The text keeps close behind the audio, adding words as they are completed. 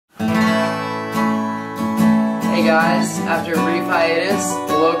guys, after a brief hiatus,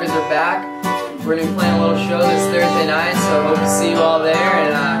 the Lokers are back. We're going to be playing a little show this Thursday night, so I hope to see you all there,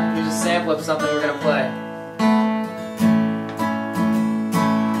 and here's a sample of something we're going to play.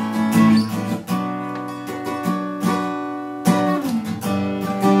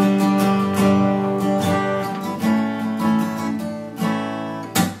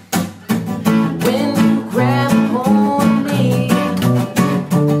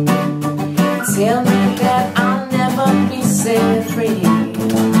 Tell me that I'll never be set free.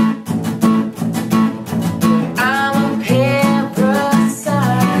 I'm a parasite,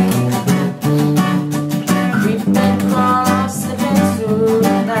 creeping across the bed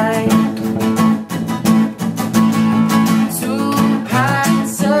tonight. 2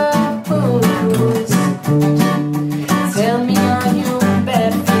 pints of booze. Tell me, are you a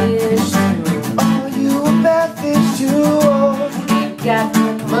badfish too? Are you a badfish too? Ain't got no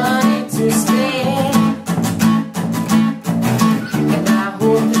money to spend.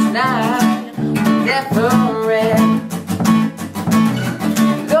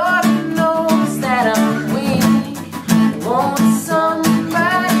 Lord knows that I'm weak. Won't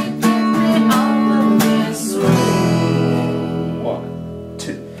somebody give me all of this sweet? 1, 2.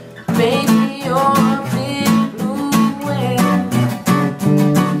 Baby, you're a big blue whale.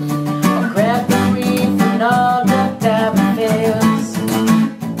 I'll grab the reef and all the diving bells.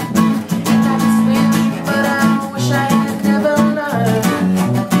 And I can swim, but I wish I had never learned.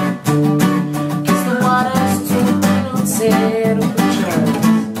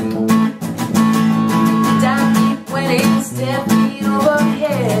 Down deep when it's 10 feet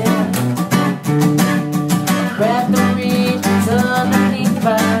overhead. Grab the reef that's underneath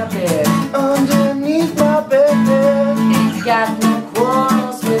my bed. Underneath my bed. Ain't got no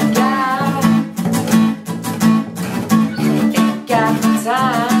quarrels with God. Ain't got the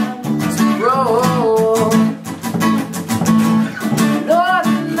time to grow. Lord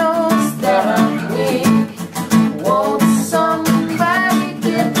knows that I'm weak. Won't somebody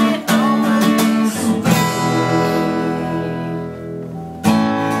give me all of this?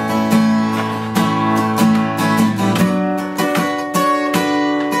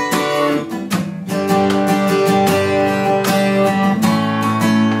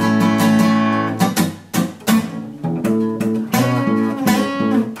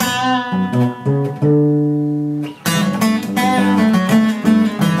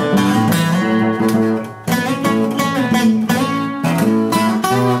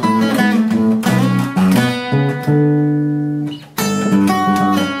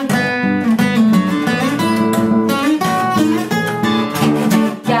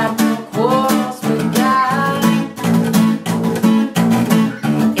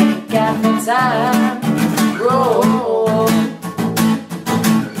 Time to grow.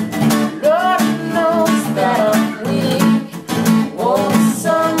 Lord knows that I'm weak. Won't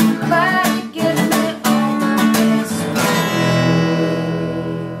somebody give me all of this?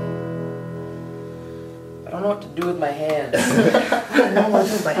 I don't know what to do with my hands. I don't know what to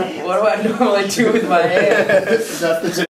do with my hands. What do I normally do with my hands? That's the